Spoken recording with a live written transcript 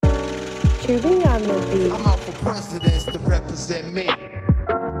Shooting on the beat. I'm out for presidents to represent me.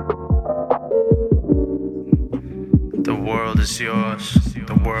 The world is yours.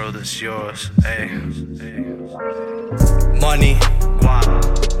 The world is yours. Ay. Money,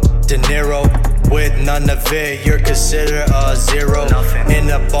 De Niro, with none of it, you're considered a zero. Nothing. In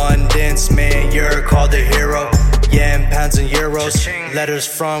abundance, man, you're called a hero. Yeah, in pounds and euros. Cha-ching. Letters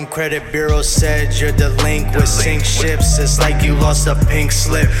from credit bureaus said you're delinquent. Sink ships, it's like you lost a pink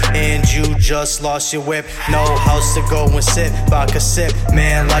slip and you just lost your whip. No house to go and sit, vodka sip.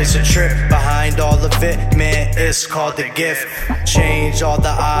 Man, life's a trip. Behind all of it, man, it's called a gift. Change all the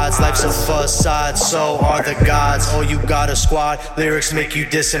odds, life's a facade, so are the gods. Oh, you got a squad, lyrics make you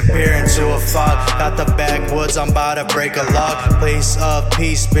disappear into a fog. Got the backwoods, I'm about to break a log. Place of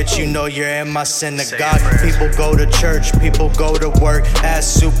peace, bitch, you know you're in my synagogue. People go to church, people go to work. At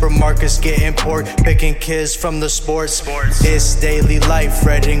supermarkets getting pork, picking kids from the sports. It's daily life,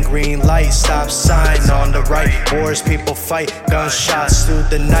 red and green light. Stop sign on the right. Wars people fight, gunshots through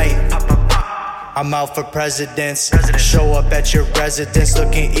the night. I'm out for presidents. Show up at your residence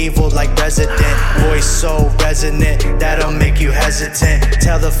looking evil like Resident. Voice so resonant that'll make you hesitant.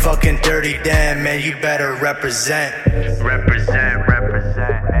 Tell the fucking dirty damn man you better represent. Represent,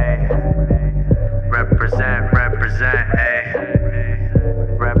 represent, ayy. Represent, represent, ayy.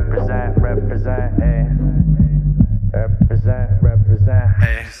 Represent, represent, ayy. Represent, represent,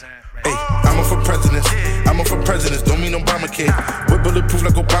 ayy. Hey, I'm up for presidents, I'm up for presidents, don't mean Obamacare. We're bulletproof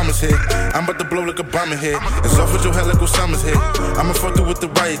like Obama's head. I'm about to blow like Obama head. It's off with your head like Osama's head. I'ma fuck through with the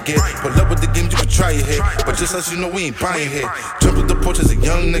riot gear. Pull up with the games, you can try your head. But just let you know we ain't buying here. Jumped with the porch as a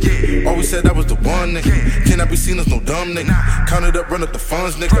young nigga. Always said I was the one nigga. Cannot be seen as no dumb nigga. Count it up, run up the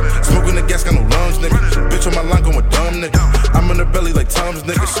funds, nigga. Smoking the gas, got no lungs, nigga. Bitch on my line going dumb, nigga. I'm in the belly like Tom's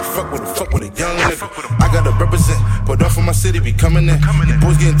nigga. So fuck with a young nigga. I gotta represent. Put off for my city, be coming in. The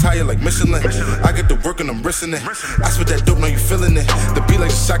boys getting tired like Michelin. I get to work and I'm risking it. I spit that dope, now you feeling it. The beat like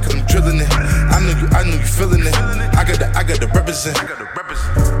a shot cause I'm drilling it. I know you feeling it. I got to represent.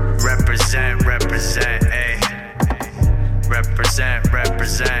 Represent, represent, ayy. Represent,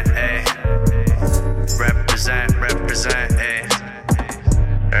 represent, ayy. Represent, represent,